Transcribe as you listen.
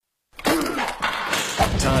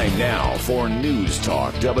Time now for News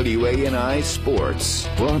Talk WANI Sports.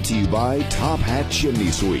 Brought to you by Top Hat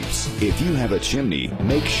Chimney Sweeps. If you have a chimney,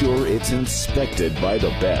 make sure it's inspected by the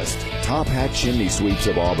best. Top Hat Chimney Sweeps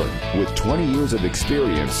of Auburn. With 20 years of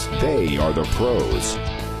experience, they are the pros.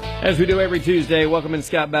 As we do every Tuesday, welcoming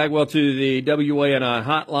Scott Bagwell to the WANI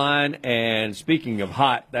hotline. And speaking of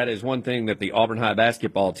hot, that is one thing that the Auburn High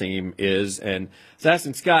basketball team is. And I was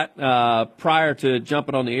asking Scott prior to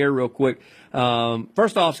jumping on the air real quick.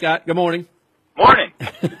 First off, Scott, good morning. Morning.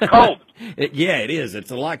 It's cold. Yeah, it is.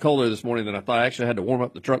 It's a lot colder this morning than I thought. I actually had to warm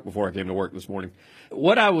up the truck before I came to work this morning.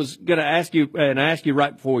 What I was going to ask you, and I asked you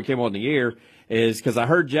right before we came on the air, is because I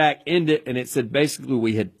heard Jack end it, and it said basically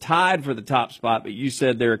we had tied for the top spot, but you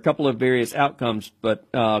said there are a couple of various outcomes,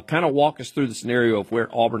 but kind of walk us through the scenario of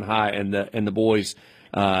where Auburn High and the boys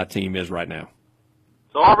team is right now.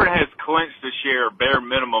 So Auburn has clinched the share bare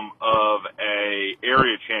minimum of a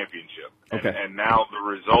area championship. Okay. And now the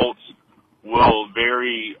results will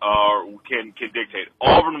vary, can dictate.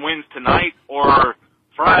 Auburn wins tonight or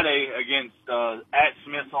Friday against at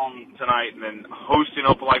Smith on tonight, and then hosting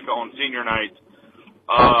Opelika on senior night.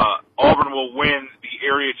 Auburn will win the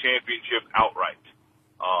area championship outright.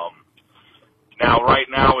 Now, right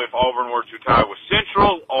now, if Auburn were to tie with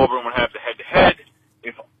Central, Auburn would have the head-to-head.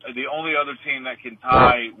 If the only other team that can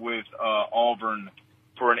tie with Auburn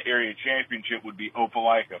for an area championship would be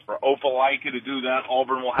Opelika. For Opelika to do that,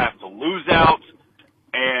 Auburn will have to lose out,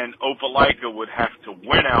 and Opelika would have to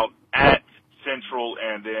win out at Central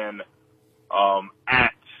and then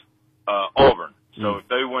at Auburn. So if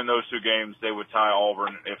they win those two games, they would tie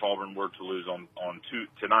Auburn. If Auburn were to lose on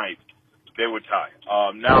tonight, they would tie.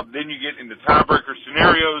 Now, then you get into tiebreaker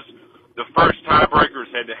scenarios. The first tiebreaker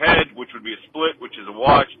is head-to-head, which would be a split, which is a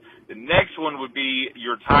wash. The next one would be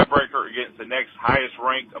your tiebreaker against the next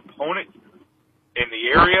highest-ranked opponent in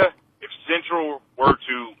the area. If Central were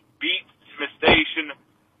to beat Smith Station,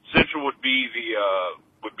 Central would be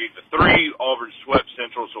the 3. Auburn swept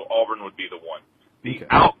Central, so Auburn would be the 1. The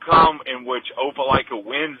outcome in which Opelika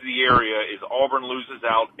wins the area is Auburn loses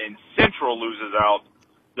out and Central loses out.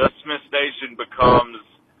 Thus, Smith Station becomes,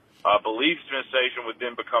 I believe Smith Station would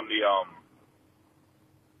then become the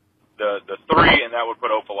 3, and that would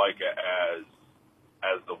put Opelika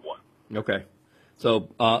as the 1. Okay. So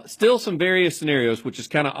still some various scenarios, which is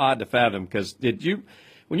kind of odd to fathom, because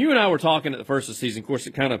when you and I were talking at the first of the season, of course,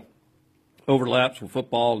 it kind of overlaps with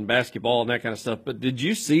football and basketball and that kind of stuff, but did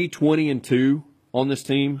you see 20-2 on this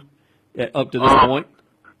team up to this point?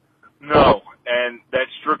 No, and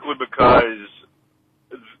that's strictly because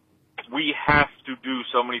we have to do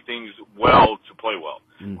so many things well to play well.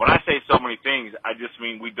 Mm-hmm. When I say so many things, I just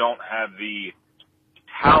mean we don't have the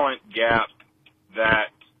talent gap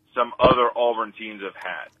that some other Auburn teams have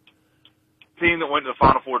had. The team that went to the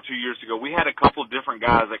Final Four 2 years ago, we had a couple of different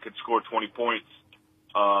guys that could score 20 points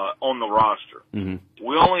on the roster. Mm-hmm.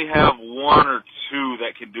 We only have 1 or 2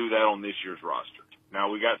 that can do that on this year's roster.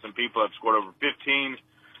 Now, we got some people that have scored over 15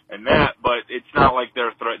 and that, but it's not like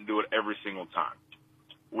they're threatened to do it every single time.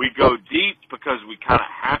 We go deep because we kind of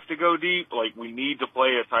have to go deep. Like, we need to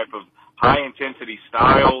play a type of high-intensity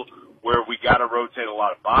style where we got to rotate a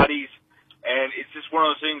lot of bodies. And it's just one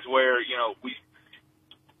of those things where, you know,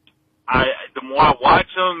 the more I watch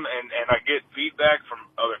them and I get feedback from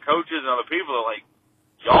other coaches and other people, they're like,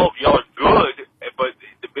 y'all are good, but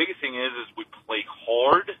the biggest thing is we play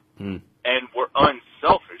hard and we're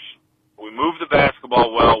unselfish. We move the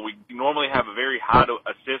basketball well. We normally have a very high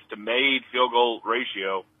assist to made field goal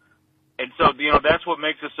ratio. And so, you know, that's what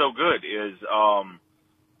makes us so good is,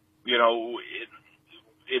 you know,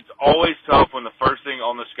 it's always tough when the first thing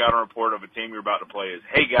on the scouting report of a team you're about to play is,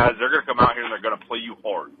 hey, guys, they're going to come out here and they're going to play you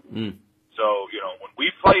hard. So, you know, when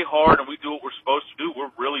we play hard and we do what we're supposed to do,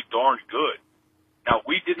 we're really darn good. Now,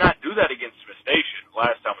 we did not do that against Smith Station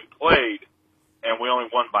last time we played, and we only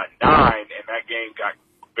won by 9, and that game got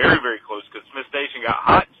very, very close because Smith Station got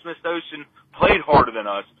hot and Smith Station played harder than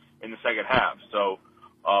us in the second half. So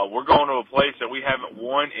we're going to a place that we haven't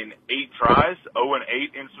won in 8 tries, 0-8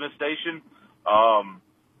 in Smith Station,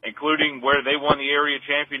 including where they won the area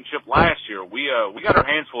championship last year. We got our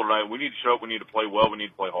hands full tonight. We need to show up. We need to play well. We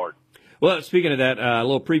need to play hard. Well, speaking of that, a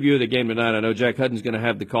little preview of the game tonight. I know Jack Hutton's going to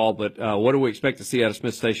have the call, but what do we expect to see out of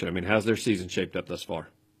Smith Station? I mean, how's their season shaped up thus far?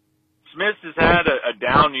 Smith has had a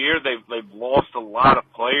down year. They've lost a lot of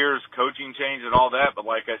players, coaching change and all that. But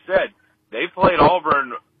like I said, they played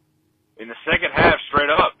Auburn in the second half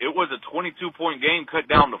straight up. It was a 22-point game cut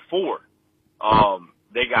down to 4.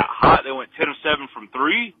 They got hot. They went 10 of 7 from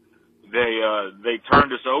 3. They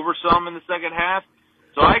turned us over some in the second half.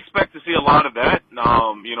 So I expect to see a lot of that.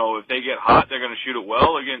 You know, if they get hot, they're going to shoot it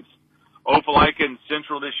well against Opelika and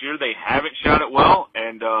Central this year, they haven't shot it well,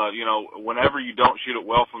 and whenever you don't shoot it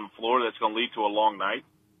well from the floor, that's going to lead to a long night.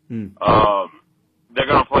 They're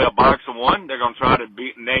going to play a box and one. They're going to try to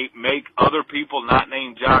make other people not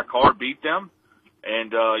named Jai Carr beat them.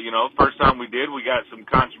 And, first time we did, we got some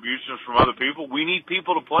contributions from other people. We need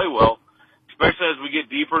people to play well, especially as we get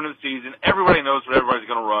deeper into the season. Everybody knows what everybody's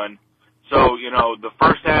going to run. So, the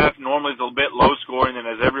first half normally is a bit low scoring, and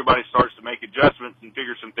as everybody starts to make adjustments and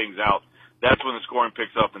figure some things out, that's when the scoring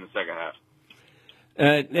picks up in the second half.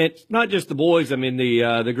 It's not just the boys. I mean,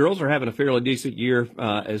 the girls are having a fairly decent year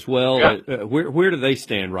as well. Yeah. Where do they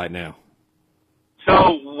stand right now?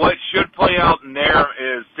 So what should play out in there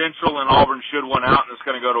is Central and Auburn should win out, and it's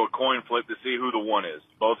going to go to a coin flip to see who the one is.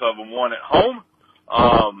 Both of them won at home,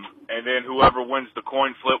 and then whoever wins the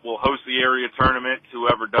coin flip will host the area tournament.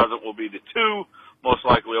 Whoever doesn't will be the 2. Most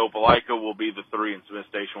likely Opelika will be the 3, and Smith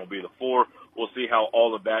Station will be the 4. We'll see how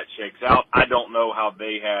all of that shakes out. I don't know how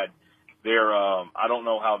they had their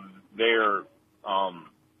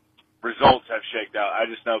results have shaked out. I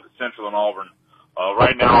just know that Central and Auburn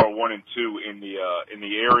right now are 1 and 2 in the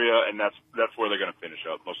area, and that's where they're going to finish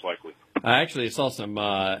up most likely. I actually saw some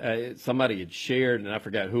somebody had shared, and I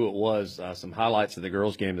forgot who it was, some highlights of the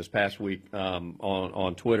girls' game this past week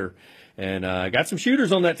on Twitter, and got some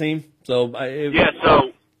shooters on that team. So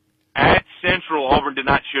so at Central, Auburn did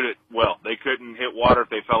not shoot it well. They couldn't hit water if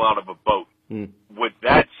they fell out of a boat. With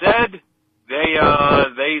that said, they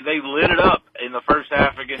lit it up in the first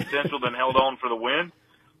half against Central, then held on for the win.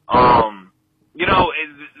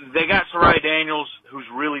 They got Sarai Daniels, who's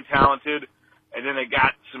really talented, and then they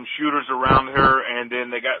got some shooters around her, and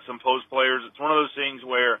then they got some post players. It's one of those things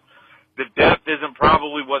where the depth isn't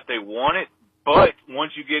probably what they wanted, but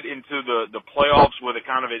once you get into the playoffs with a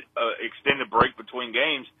kind of extended break between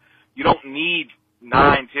games, you don't need 9,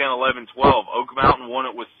 10, 11, 12. Oak Mountain won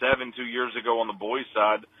it with 7 2 years ago on the boys'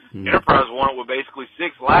 side. Enterprise won it with basically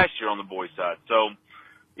 6 last year on the boys' side. So,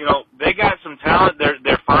 they got some talent.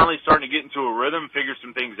 They're finally starting to get into a rhythm, figure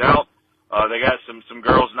some things out. They got some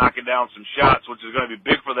girls knocking down some shots, which is going to be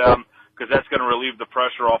big for them because that's going to relieve the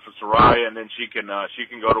pressure off of Soraya, and then she can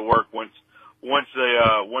go to work once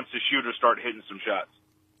the shooters start hitting some shots.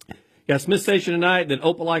 Yeah, Smith Station tonight, then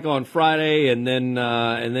Opelika on Friday, and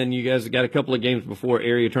then you guys have got a couple of games before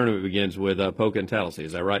area tournament begins with Polka and Tallahassee.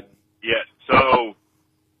 Is that right? Yes. So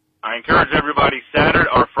I encourage everybody Saturday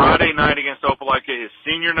or Friday night against Opelika is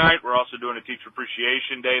senior night. We're also doing a teacher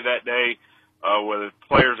appreciation day that day, where the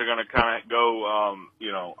players are going to kind of go,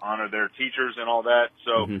 honor their teachers and all that.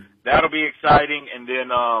 So that'll be exciting. And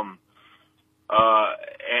then,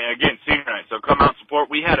 and again, senior night. So come out and support.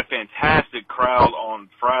 We had a fantastic crowd on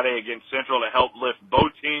Friday against Central to help lift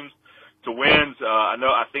both teams to wins.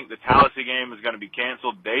 I think the Tallahassee game is going to be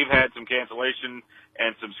canceled. They've had some cancellation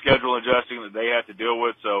and some schedule adjusting that they have to deal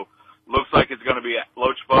with. So looks like it's going to be at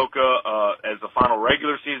Loach Boca as the final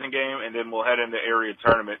regular season game, and then we'll head into area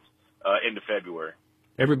tournaments into February.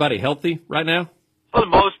 Everybody healthy right now? For the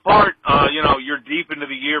most part, you're deep into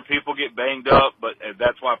the year. People get banged up, but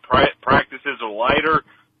that's why practices are lighter.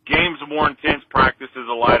 Games are more intense. Practices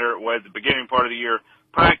are lighter. Whereas the beginning part of the year,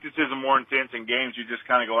 practices are more intense, and games you're just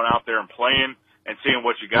kind of going out there and playing and seeing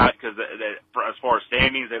what you got because as far as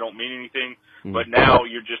standings, they don't mean anything. But now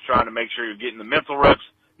you're just trying to make sure you're getting the mental reps,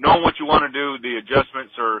 knowing what you want to do. The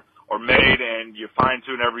adjustments are made, and you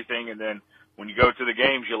fine-tune everything, and then when you go to the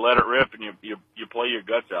games, you let it rip and you play your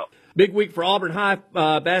guts out. Big week for Auburn High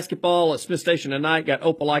basketball at Smith Station tonight. Got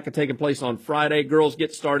Opelika taking place on Friday. Girls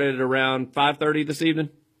get started at around 5:30 this evening.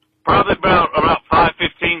 Probably about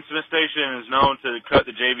 5:15. Smith Station is known to cut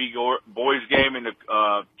the JV boys game into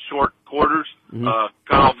short quarters,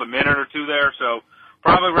 cut off a minute or two there. So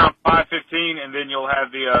probably around 5:15, and then you'll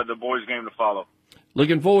have the boys game to follow.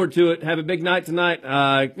 Looking forward to it. Have a big night tonight.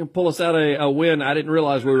 Pull us out a win. I didn't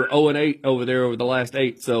realize we were 0-8 over there over the last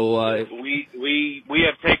 8. So we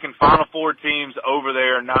have taken Final Four teams over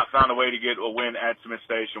there and not found a way to get a win at Smith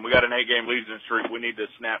Station. We got an 8-game losing streak. We need to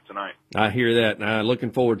snap tonight. I hear that.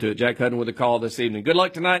 Looking forward to it. Jack Hudden with a call this evening. Good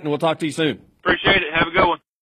luck tonight, and we'll talk to you soon. Appreciate it. Have a good one.